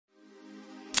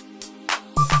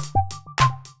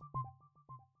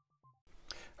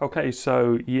Okay,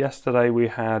 so yesterday we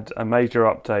had a major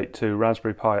update to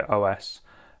Raspberry Pi OS.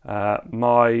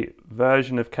 My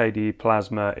version of KDE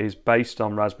Plasma is based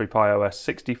on Raspberry Pi OS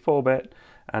 64-bit,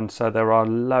 and so there are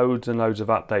loads and loads of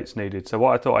updates needed. So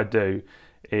what I thought I'd do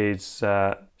is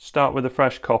start with a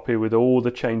fresh copy with all the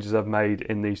changes I've made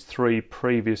in these 3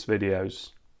 previous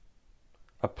videos,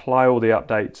 apply all the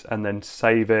updates, and then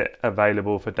save it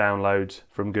available for download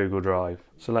from Google Drive.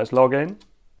 So let's log in.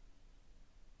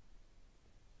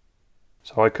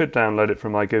 So I could download it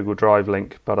from my Google Drive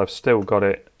link, but I've still got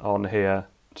it on here.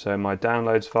 So in my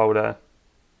downloads folder,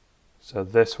 so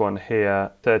this one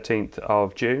here, 13th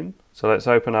of June. So let's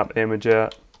open up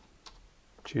Imager,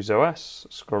 choose OS,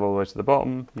 scroll all the way to the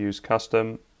bottom, use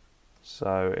custom.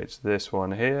 So it's this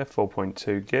one here,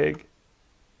 4.2 gig.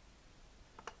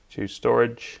 Choose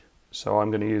storage. So I'm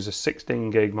going to use a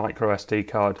 16 gig micro SD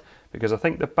card because I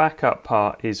think the backup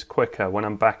part is quicker when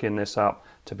I'm backing this up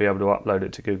to be able to upload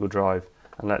it to Google Drive.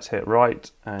 And let's hit right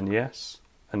and yes,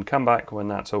 and come back when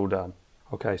that's all done.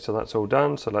 Okay, so that's all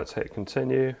done, so let's hit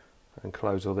continue and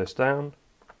close all this down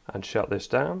and shut this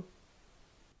down.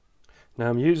 Now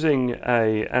I'm using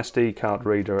a SD card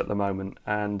reader at the moment,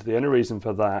 and the only reason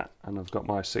for that, and I've got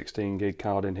my 16 gig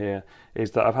card in here,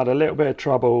 is that I've had a little bit of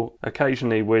trouble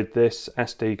occasionally with this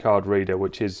SD card reader,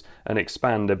 which is an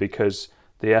expander because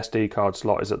the SD card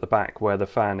slot is at the back where the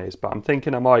fan is. But I'm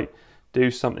thinking I might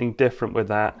do something different with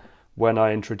that when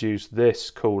I introduce this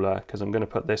cooler, because I'm going to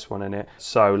put this one in it.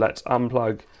 So let's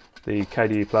unplug the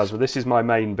KDE Plasma. This is my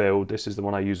main build, this is the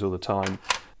one I use all the time,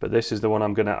 but this is the one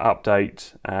I'm going to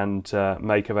update and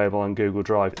make available on Google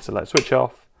Drive. So let's switch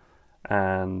off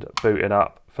and boot it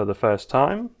up for the first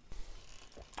time,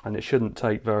 and it shouldn't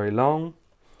take very long.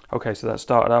 Okay, so that's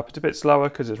started up. It's a bit slower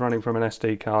because it's running from an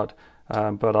SD card,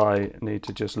 but I need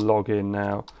to just log in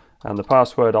now. And the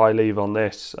password I leave on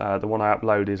this, the one I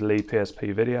upload, is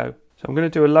leepspvideo. So I'm going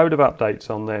to do a load of updates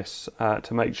on this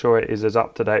to make sure it is as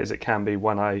up to date as it can be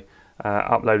when I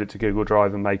upload it to Google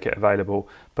Drive and make it available.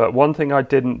 But one thing I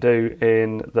didn't do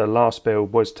in the last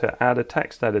build was to add a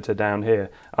text editor down here.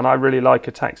 And I really like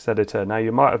a text editor. Now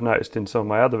you might have noticed in some of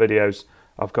my other videos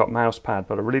I've got mousepad,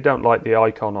 but I really don't like the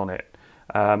icon on it.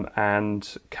 And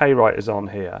kwrite is on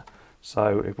here.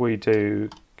 So if we do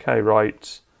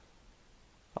kwrite,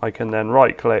 I can then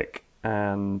right click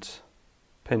and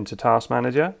pin to task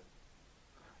manager,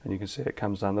 and you can see it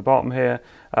comes down the bottom here.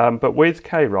 But with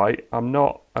kwrite, I'm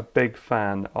not a big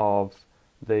fan of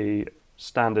the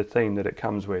standard theme that it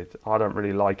comes with. I don't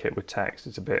really like it with text.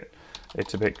 It's a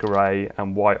bit grey,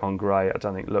 and white on grey I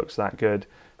don't think looks that good.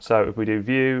 So if we do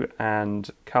view and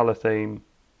color theme,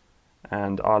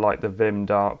 and I like the Vim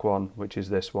dark one, which is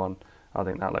this one, I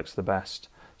think that looks the best.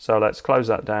 So let's close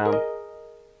that down.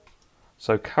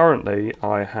 So currently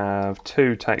I have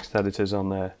 2 text editors on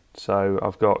there. So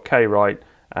I've got kwrite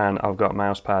and I've got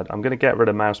mousepad. I'm going to get rid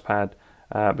of mousepad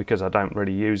because I don't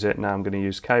really use it. Now I'm going to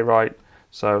use kwrite.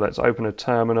 So let's open a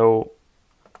terminal.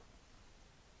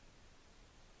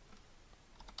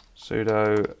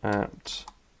 Sudo at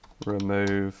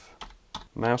remove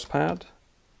mousepad,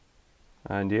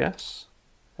 and yes.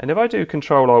 And if I do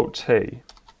Control-Alt-T,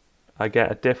 I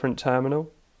get a different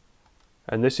terminal.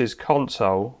 And this is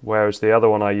console, whereas the other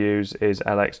one I use is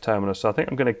LX terminal. So I think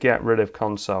I'm going to get rid of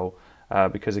console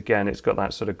because again it's got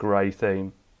that sort of grey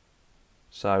theme.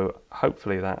 So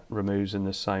hopefully that removes in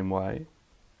the same way.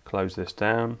 Close this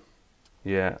down.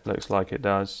 Yeah, looks like it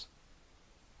does.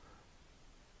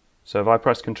 So if I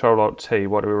press Control-Alt-T,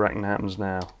 what do we reckon happens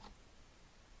now?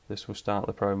 This will start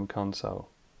the program console.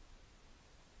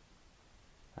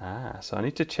 So I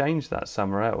need to change that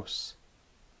somewhere else.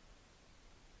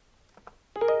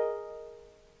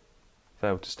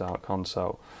 Failed to start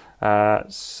console.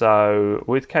 So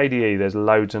with KDE there's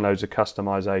loads and loads of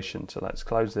customization. So let's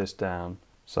close this down.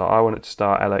 So I want it to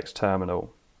start LX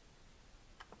terminal.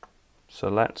 So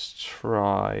let's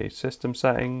try system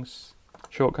settings,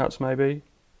 shortcuts maybe,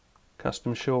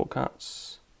 custom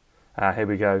shortcuts. Here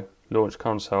we go, launch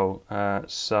console.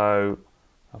 So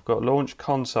I've got launch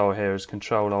console here as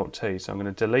Control-Alt-T. So I'm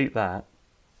going to delete that.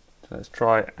 So let's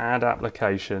try add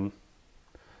application.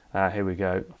 Here we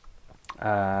go.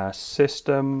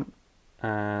 System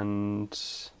and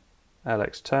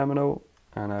LX terminal,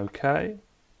 and OK.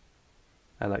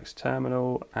 LX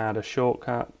terminal, add a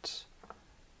shortcut,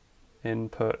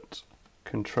 input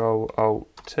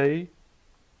Control-Alt-T,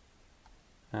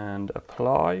 and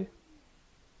apply.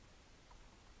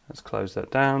 Let's close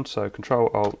that down. So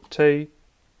Control-Alt-T,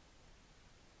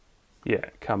 yeah,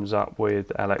 it comes up with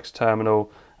LX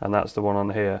terminal, and that's the one on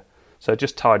here. So it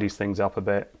just tidies things up a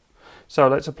bit. So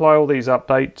let's apply all these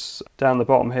updates. Down the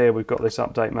bottom here we've got this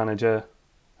update manager,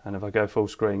 And if I go full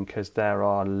screen, because there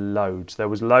are loads. There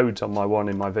was loads on my one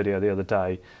in my video the other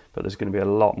day, but there's going to be a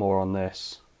lot more on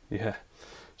this. Yeah.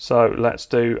 So let's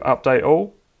do update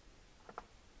all.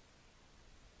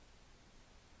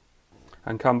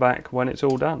 And come back when it's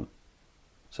all done.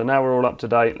 So now we're all up to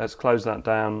date. Let's close that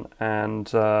down,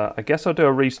 and I guess I'll do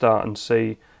a restart and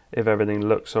see if everything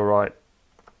looks all right.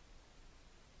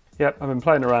 Yep, I've been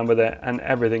playing around with it and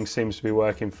everything seems to be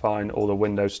working fine. All the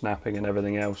window snapping and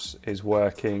everything else is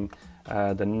working.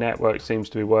 The network seems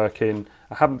to be working.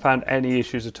 I haven't found any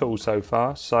issues at all so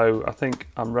far, so I think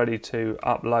I'm ready to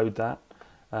upload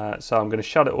that. So I'm going to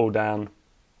shut it all down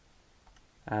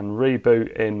and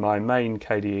reboot in my main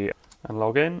KDE and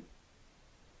log in.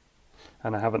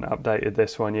 And I haven't updated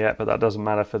this one yet, but that doesn't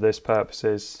matter for this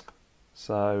purposes.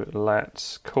 So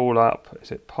let's call up,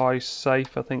 is it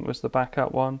PySafe, I think was the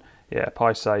backup one? Yeah,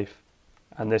 PySafe.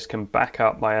 And this can back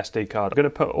up my SD card. I'm going to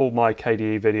put all my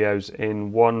KDE videos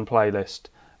in one playlist.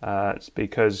 It's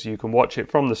because you can watch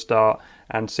it from the start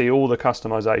and see all the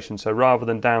customization. So rather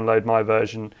than download my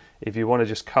version, if you want to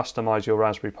just customize your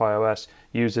Raspberry Pi OS,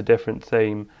 use a different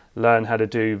theme, learn how to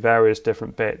do various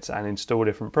different bits and install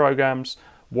different programs,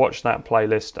 watch that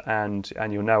playlist and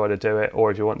you'll know how to do it.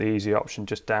 Or if you want the easy option,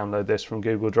 just download this from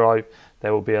Google Drive.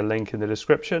 There will be a link in the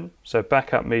description. So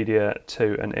backup media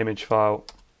to an image file,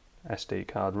 SD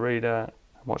card reader.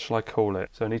 What shall I call it?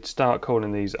 So I need to start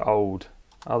calling these old,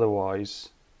 otherwise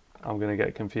I'm going to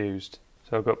get confused.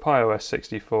 So I've got PiOS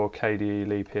 64 KDE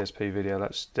leepspvideo.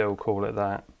 Let's still call it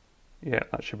that. Yeah,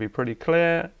 that should be pretty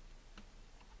clear.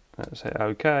 Let's hit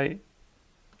OK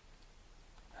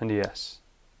and yes.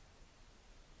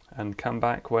 And come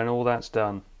back when all that's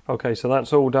done. Okay, so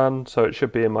that's all done, so it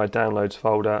should be in my downloads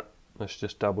folder. Let's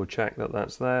just double check that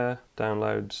that's there.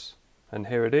 Downloads, and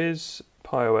here it is.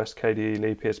 PiOS KDE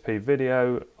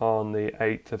leepspvideo on the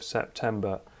 8th of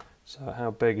September. So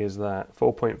how big is that?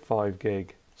 4.5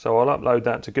 gig. So I'll upload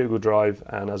that to Google Drive,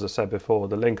 and as I said before,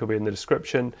 the link will be in the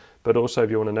description. But also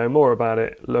if you want to know more about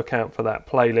it, look out for that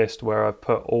playlist where I've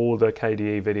put all the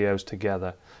KDE videos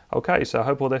together. Okay, so I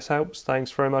hope all this helps. Thanks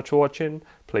very much for watching.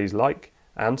 Please like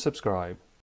and subscribe.